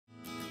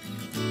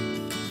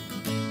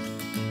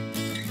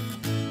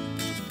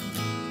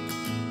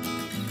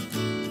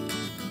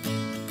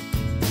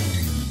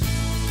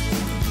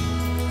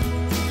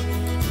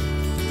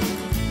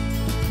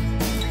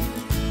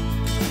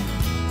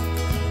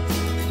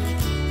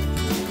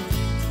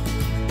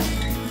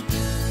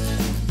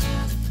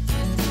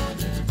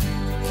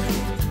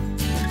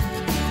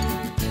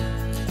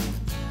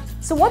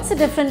So what's the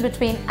difference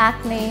between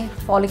acne,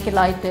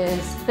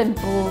 folliculitis,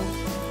 pimple?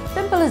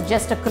 Pimple is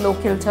just a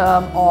colloquial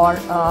term or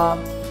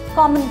a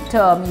common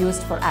term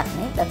used for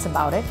acne, that's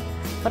about it.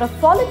 But a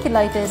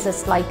folliculitis is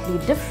slightly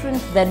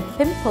different than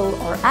pimple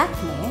or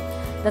acne.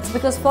 That's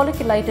because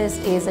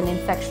folliculitis is an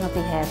infection of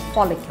the hair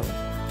follicle,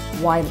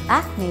 while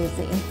acne is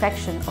the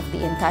infection of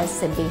the entire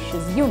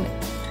sebaceous unit.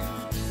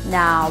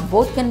 Now,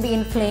 both can be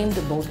inflamed,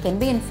 both can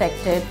be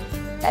infected.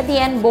 At the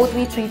end, both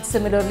we treat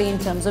similarly in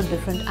terms of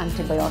different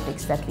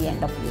antibiotics that we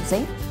end up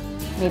using.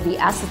 Maybe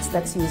acids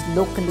that's used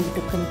locally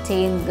to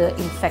contain the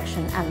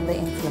infection and the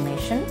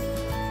inflammation.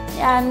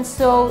 And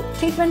so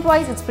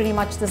treatment-wise, it's pretty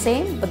much the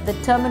same, but the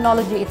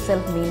terminology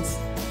itself means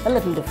a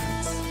little different.